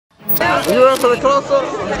You ready for the close-up?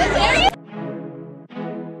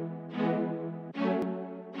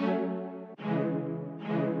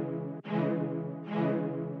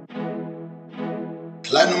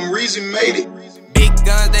 Platinum Reason made it. Big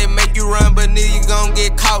guns, they make you run, but nigga gon'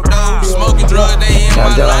 get caught though. Smoking drugs, they in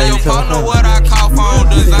my life. Your partner, what I call phone.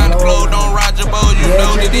 Designer clothes, don't ride your boat. You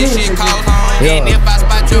know that this shit costs home. And if I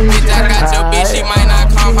spot your bitch, I got your bitch, she might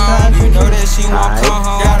not come home. You know that she won't come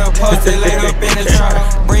home. Got a pussy laid up in the truck.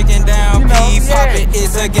 Breaking down, pee poppin',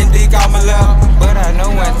 it's sucking dick out my lap. But I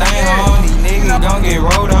know one thing, home. These niggas gon' get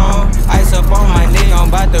rolled on. Ice up on my neck, I'm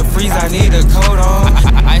about to freeze, I need a coat on.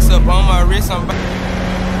 Ice up on my wrist, I'm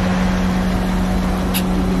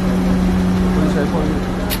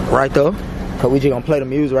Right though, cause we just gonna play the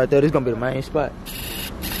music right there. This gonna be the main spot.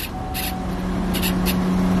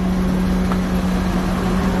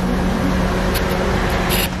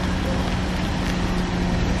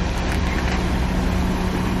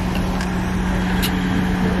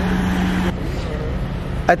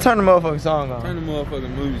 Hey, turn the motherfucking song on. Turn the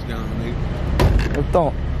motherfucking movies down, nigga. Let's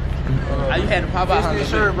thump. You had to pop out on the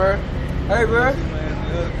shirt, bro. Hey, bro.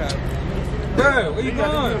 Bro, where you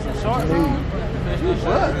going?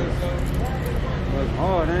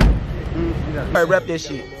 Hey, rap this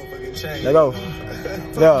shit. Let's go.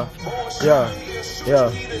 Yeah.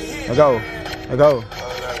 Let's go.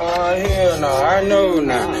 Oh, hell no, I know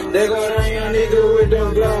now. They go down young nigga with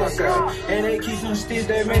them gloves out. And they keep some sticks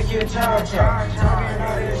that make you chow. Talking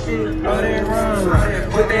all that shit, all that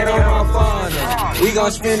run. Put that on my phone. We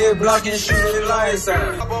gon' spin it block and shoot the lights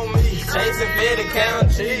out. Up on me, chasing 50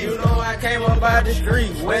 count cheese. You know I came up out the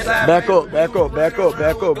street. Back up.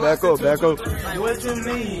 What you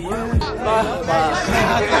mean?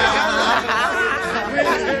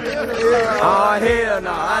 Oh hell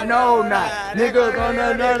no, I know not. Nigga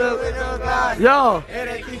gonna another. Yo. And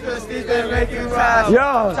they keep the sticks that make you ride.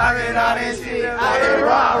 Yo. Talking all that shit. I ain't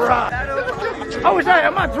rah. I wish I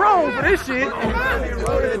had my drone for this shit. Man,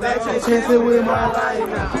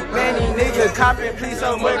 these niggas copping, please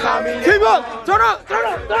so much call me. Keep up. Turn up.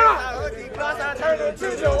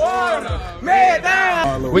 Man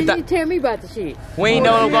down. You didn't tell me about the shit. We ain't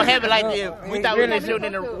know it was gonna happen like this. We thought we was just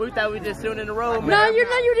shooting in the road, man. No, you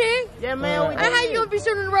didn't. Yeah, man. How you gonna be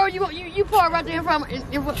shooting in the road? You park right there in front.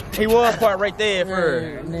 He was parked right there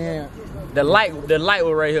for the light was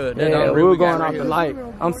right here. Yeah, we were going off the light.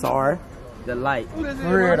 I'm sorry. The light. For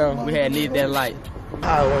real though. We had needed that light.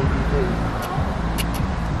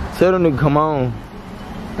 Tell them to come on.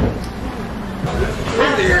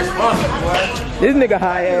 This nigga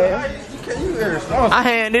high ass. I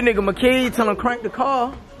had this nigga McKee tell him crank the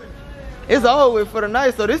car. It's over with for the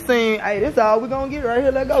night, so this scene, hey, this all we gonna get right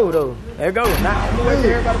here. Let go though. Let go.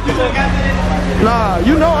 Nah,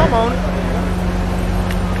 you know I'm on it.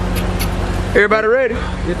 Everybody ready?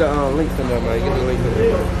 Get the links in there, man. Get the links in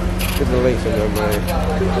there, man. Get the links in there,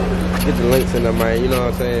 man. Get the links in there, man. You know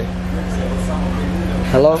what I'm saying?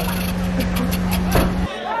 Hello?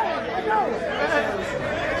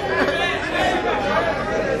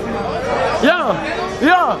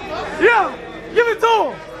 Yeah. Give it to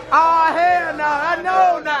him. Oh, hell no. I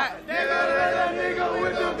know not. Nigga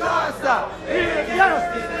with the glass out.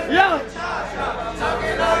 Yeah.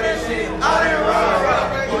 Talking all that shit, all that rah.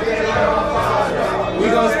 We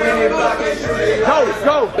gon' spin it block and shoot it.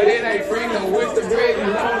 Go. But it ain't free no with the bread. You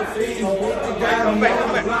know the fees. Y'all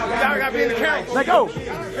gotta be in the couch. Let go.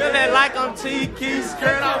 Feeling like I'm T-Key,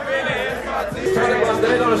 skirt off in there.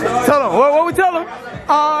 Tell him. What we tell him?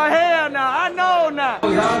 Oh, hell no. I know not. I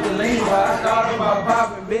started by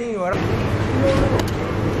popping bean.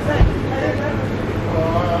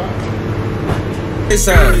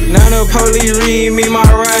 Now the police read me my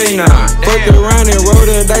right now. Fuck around and roll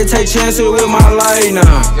the they take chances with my life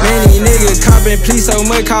now. Man, these niggas copping, please so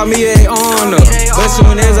much call me they honor. But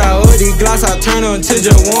soon as I hold these glass, I turn them to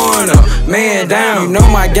Joanna. Man down, you know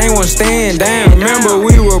my gang won't stand down. Remember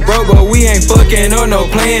we were broke, but we ain't fucking up no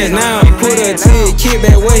plans now. Put a kid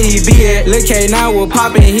back where he be at. Look at now we're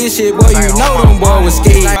popping his shit, boy. You know them boy was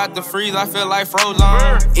scared. About to freeze, I feel like frozen.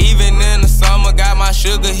 Even in the summer, got my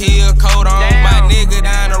sugar hill coat on. My nigga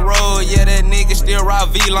down the road, yeah, that nigga still rock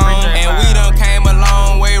V-Long. And we done came a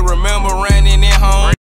long way, remember running it home.